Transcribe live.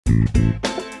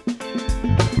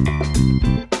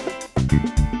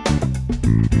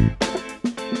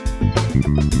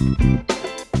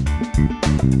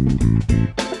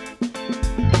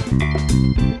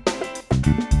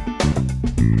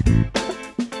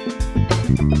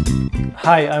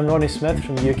Hi, I'm Ronnie Smith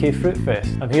from UK Fruit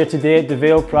Fest. I'm here today at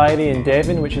Duvale Priory in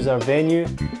Devon, which is our venue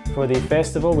for the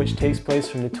festival, which takes place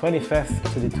from the 25th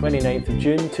to the 29th of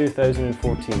June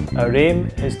 2014. Our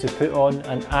aim is to put on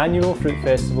an annual fruit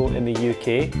festival in the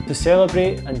UK to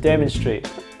celebrate and demonstrate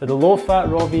that a low-fat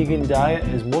raw vegan diet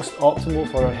is most optimal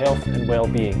for our health and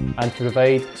well-being, and to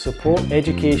provide support,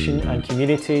 education and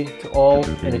community to all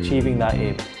in achieving that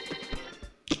aim.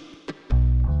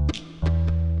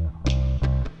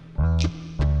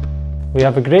 We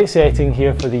have a great setting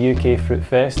here for the UK Fruit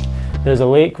Fest. There's a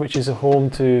lake which is a home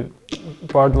to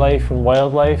bird life and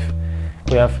wildlife.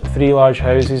 We have 3 large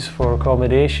houses for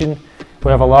accommodation.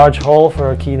 We have a large hall for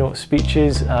our keynote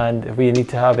speeches, and if we need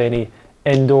to have any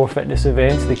indoor fitness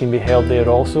events, they can be held there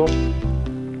also.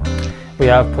 We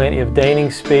have plenty of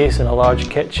dining space and a large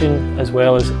kitchen, as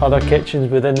well as other kitchens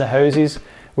within the houses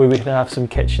where we can have some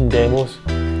kitchen demos.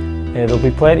 There'll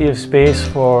be plenty of space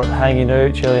for hanging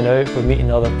out, chilling out, for meeting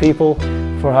other people,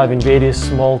 for having various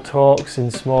small talks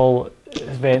and small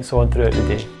events on throughout the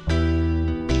day.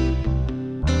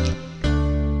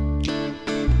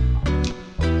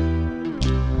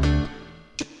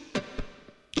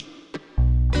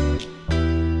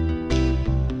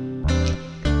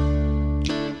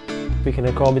 We can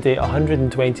accommodate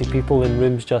 120 people in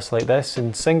rooms just like this,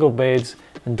 in single beds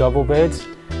and double beds.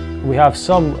 We have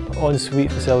some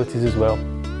en-suite facilities as well.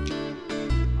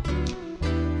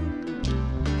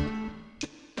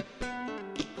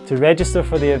 To register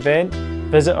for the event,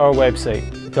 visit our website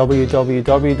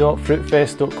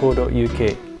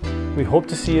www.fruitfest.co.uk. We hope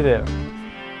to see you there.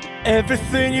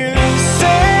 Everything you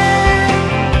say